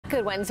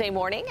Good Wednesday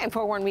morning. I'm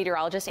forewarned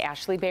meteorologist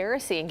Ashley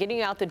Barrissey and getting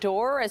you out the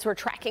door as we're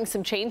tracking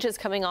some changes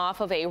coming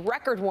off of a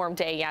record warm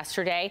day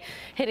yesterday,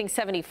 hitting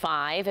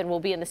 75, and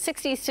we'll be in the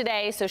 60s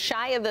today, so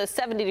shy of the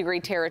 70-degree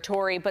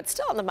territory, but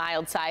still on the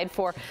mild side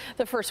for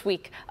the first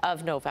week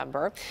of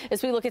November.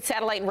 As we look at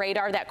satellite and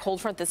radar, that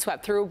cold front that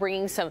swept through,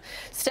 bringing some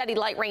steady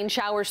light rain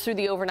showers through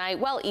the overnight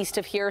well east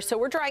of here, so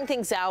we're drying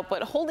things out,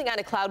 but holding on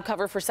to cloud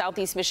cover for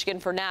southeast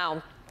Michigan for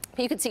now.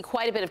 You can see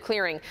quite a bit of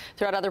clearing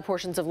throughout other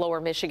portions of lower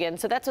Michigan.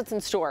 So that's what's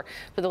in store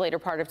for the later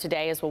part of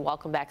today as we'll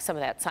welcome back some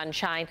of that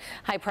sunshine.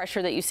 High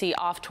pressure that you see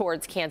off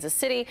towards Kansas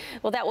City,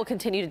 well, that will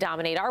continue to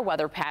dominate our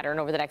weather pattern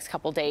over the next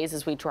couple days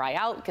as we dry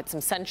out, get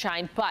some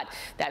sunshine. But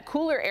that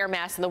cooler air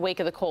mass in the wake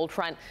of the cold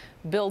front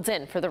builds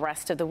in for the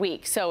rest of the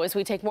week. So as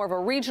we take more of a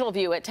regional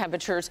view at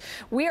temperatures,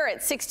 we are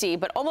at 60,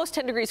 but almost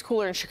 10 degrees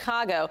cooler in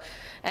Chicago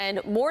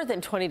and more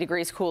than 20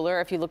 degrees cooler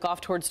if you look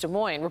off towards Des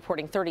Moines,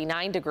 reporting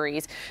 39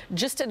 degrees,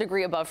 just a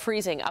degree above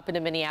freezing up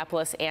into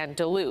Minneapolis and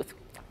Duluth.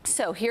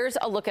 So here's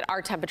a look at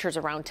our temperatures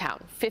around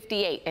town.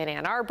 58 in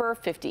Ann Arbor,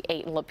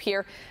 58 in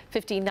Lapeer,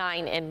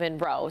 59 in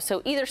Monroe.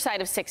 So either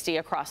side of 60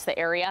 across the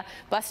area.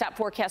 Bus stop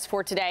forecast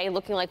for today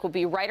looking like we'll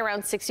be right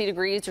around 60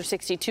 degrees or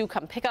 62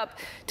 come pickup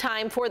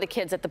time for the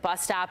kids at the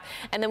bus stop.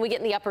 And then we get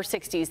in the upper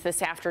 60s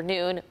this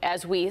afternoon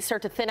as we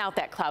start to thin out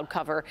that cloud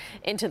cover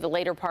into the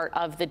later part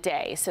of the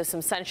day. So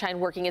some sunshine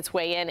working its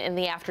way in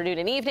the afternoon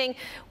and evening.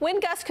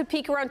 Wind gusts could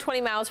peak around 20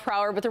 miles per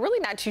hour, but they're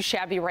really not too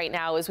shabby right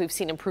now as we've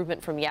seen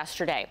improvement from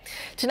yesterday.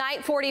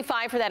 Tonight,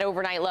 45 for that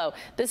overnight low.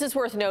 This is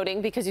worth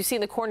noting because you see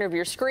in the corner of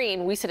your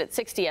screen, we sit at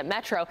 60 at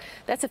Metro.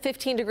 That's a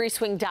 15-degree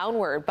swing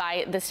downward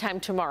by this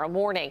time tomorrow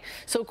morning.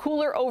 So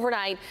cooler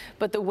overnight,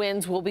 but the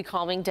winds will be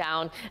calming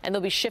down and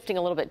they'll be shifting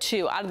a little bit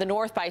too out of the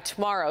north by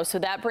tomorrow. So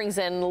that brings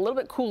in a little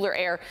bit cooler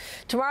air.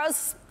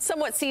 Tomorrow's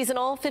somewhat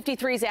seasonal,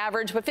 53's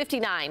average, but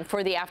 59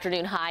 for the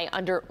afternoon high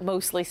under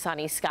mostly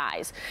sunny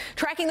skies.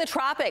 Tracking the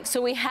tropics,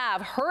 so we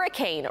have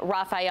Hurricane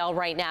Rafael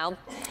right now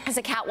as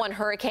a Cat 1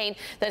 hurricane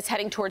that's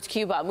heading towards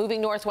Cuba, moving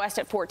northwest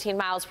at 14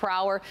 miles per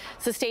hour,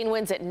 sustained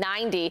winds at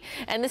 90,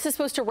 and this is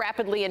supposed to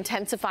rapidly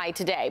intensify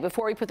today.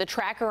 Before we put the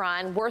tracker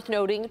on, worth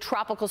noting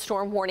tropical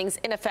storm warnings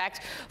in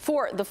effect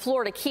for the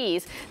Florida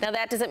Keys. Now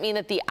that doesn't mean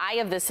that the eye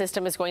of the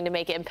system is going to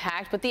make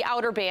impact, but the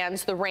outer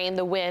bands, the rain,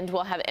 the wind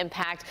will have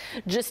impact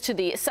just to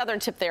the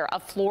southern tip there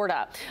of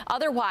Florida.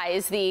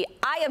 Otherwise, the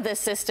eye of this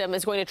system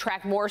is going to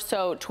track more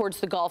so towards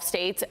the Gulf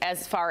states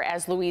as far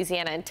as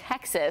Louisiana and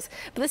Texas.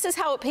 But this is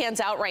how it pans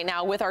out right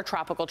now with our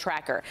tropical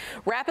tracker.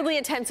 Rapidly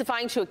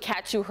intensifying to a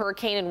Cat 2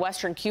 hurricane in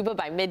western Cuba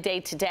by midday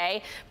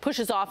today,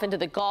 pushes off into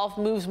the Gulf,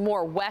 moves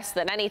more west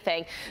than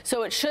anything.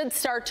 So it should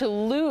start to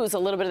lose a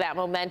little bit of that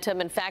momentum.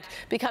 In fact,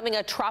 becoming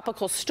a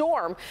tropical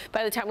storm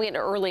by the time we get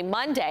into early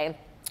Monday.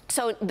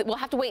 So we'll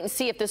have to wait and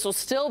see if this will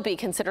still be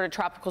considered a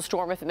tropical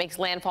storm if it makes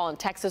landfall in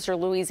Texas or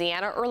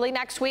Louisiana early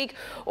next week,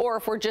 or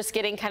if we're just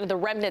getting kind of the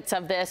remnants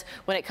of this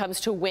when it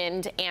comes to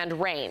wind and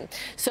rain.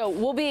 So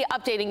we'll be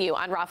updating you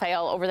on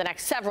Rafael over the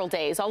next several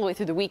days, all the way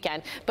through the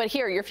weekend. But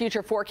here, your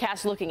future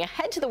forecast looking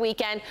ahead to the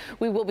weekend.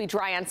 We will be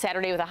dry on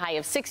Saturday with a high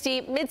of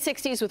 60,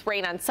 mid-60s with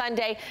rain on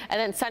Sunday, and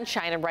then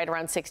sunshine and right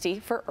around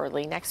 60 for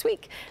early next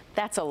week.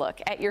 That's a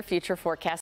look at your future forecast.